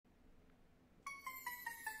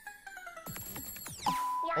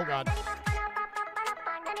Oh god.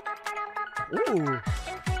 Ooh.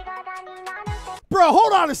 Bro,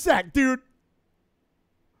 hold on a sec, dude.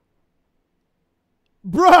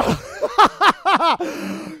 Bro.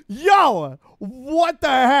 Yo, what the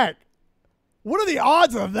heck? What are the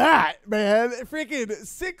odds of that, man? Freaking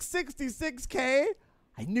 666K?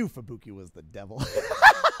 I knew Fubuki was the devil.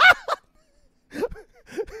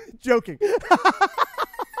 Joking.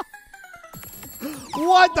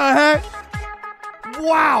 What the heck?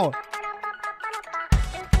 Wow.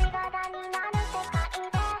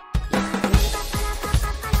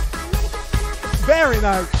 Very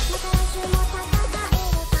nice.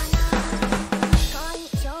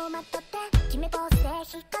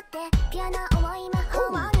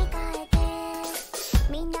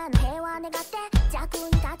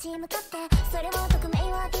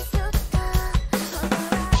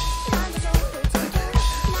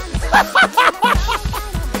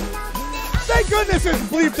 Thank goodness it's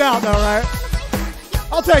bleeped out though, right?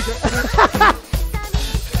 I'll take it.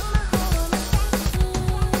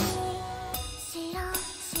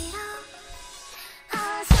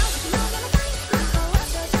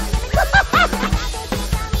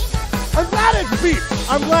 I'm glad it's beat.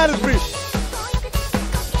 I'm glad it's beat.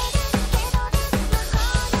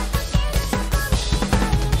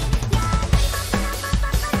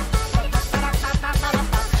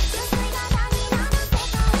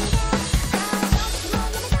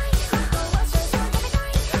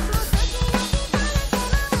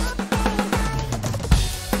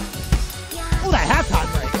 Oh, that halftime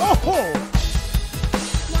break. Oh.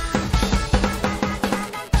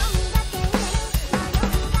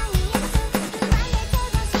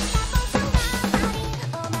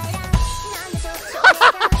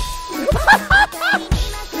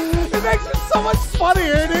 It makes it so much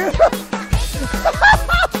funnier, dude.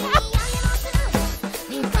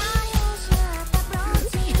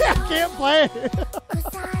 Yeah, I can't play.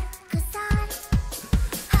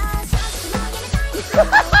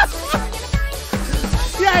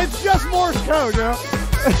 Yeah, it's just Morse code, yo.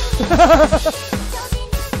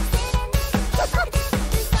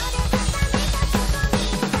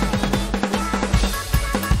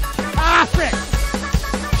 Ah, frick.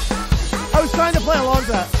 I was trying to play along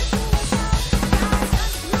to that.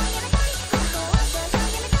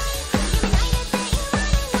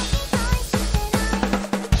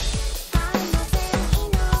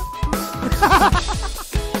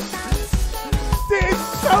 Dude, it's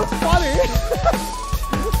so funny.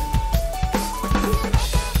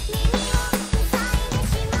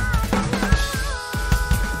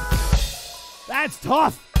 That's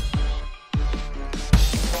tough.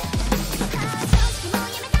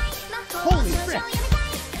 Holy frick.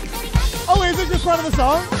 Oh, is it just part of the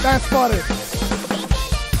song? That's funny.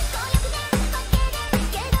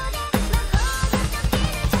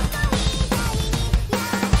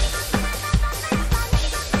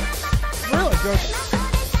 Really good.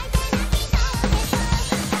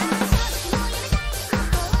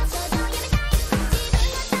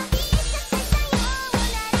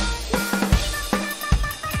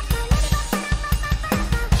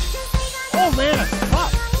 Oh man, it's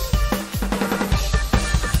tough.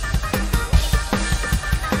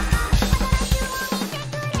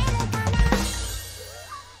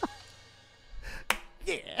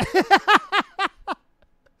 Yeah.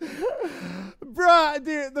 Bruh,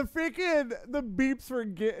 dude, the beeps were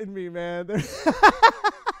getting me, man. The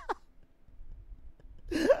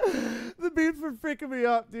beeps were freaking me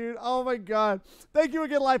up, dude. Oh my god. Thank you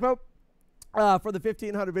again, Lipo, for the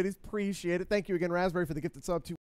 1,500 biddies. Appreciate it. Thank you again, Raspberry, for the gifted sub.